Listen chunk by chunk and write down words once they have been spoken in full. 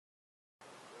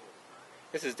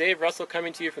This is Dave Russell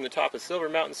coming to you from the top of Silver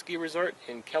Mountain Ski Resort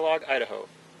in Kellogg, Idaho.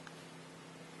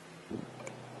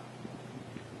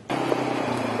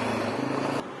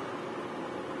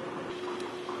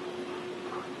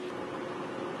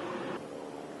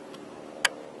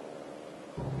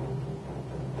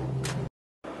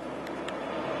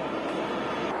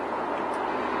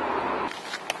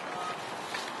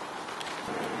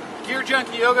 Gear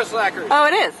Junkie Yoga Slackers. Oh,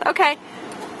 it is? Okay.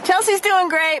 Chelsea's doing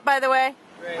great, by the way.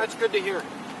 Great. That's good to hear.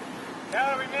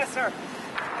 Taylor, we miss her.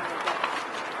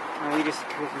 No, we just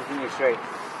continue straight.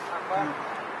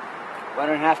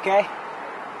 1.5K?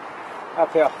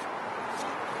 Uphill.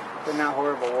 But not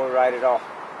horrible. We'll ride it all.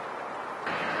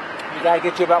 You gotta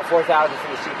get you about 4,000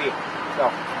 for the CP. So,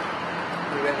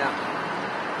 we're right now.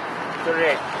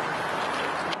 38.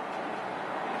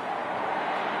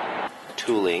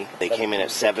 Thule, they came in at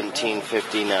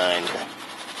 1759.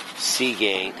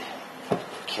 Seagate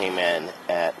came in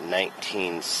at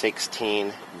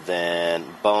 1916. Then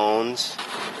Bones,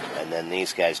 and then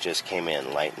these guys just came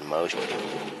in, Light in Motion.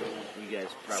 You guys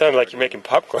Sound like you're making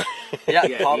popcorn. Yeah,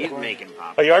 he's making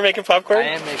popcorn. Oh, you are making popcorn? I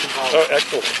am making popcorn. Oh,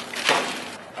 excellent.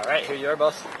 All right, here you are,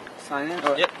 boss. Sign in?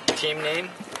 Yep. Team name.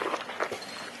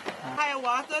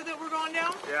 Hiawatha that we're going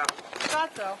down? Yeah.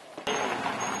 Thought so.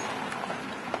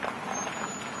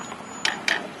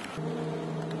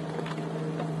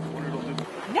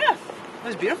 Yeah, it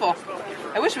was beautiful.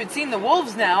 I wish we'd seen the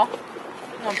wolves now.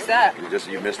 I'm upset.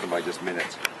 You missed them by just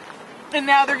minutes. And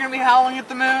now they're going to be howling at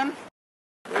the moon.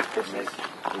 They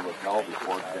look hell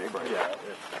before daybreak. Yeah.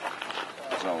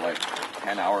 So like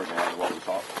 10 hours ahead of what we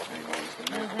thought.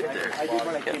 I did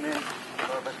when I came in.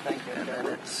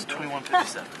 It's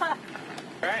 21:57. All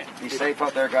right. Be safe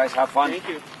out there, guys. Have fun. Thank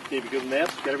you. Dave, you good with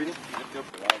maps? Got everything?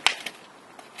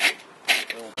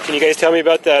 Can you guys tell me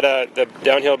about that the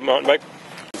downhill mountain bike?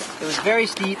 It was very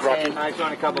steep Rocky. and I've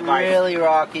done a couple bites. really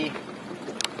rocky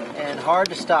and hard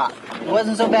to stop. It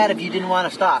wasn't so bad if you didn't want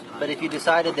to stop, but if you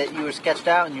decided that you were sketched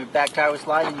out and your back tire was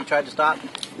sliding and you tried to stop,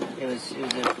 it was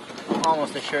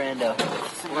almost a sure endo.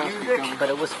 But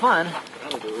it was fun in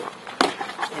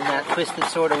that twisted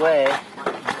sort of way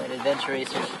that adventure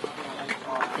racers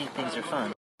think things are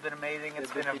fun. It's been amazing.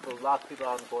 It's been a lot of people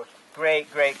on the course. Great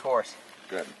course.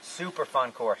 Good. Super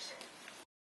fun course.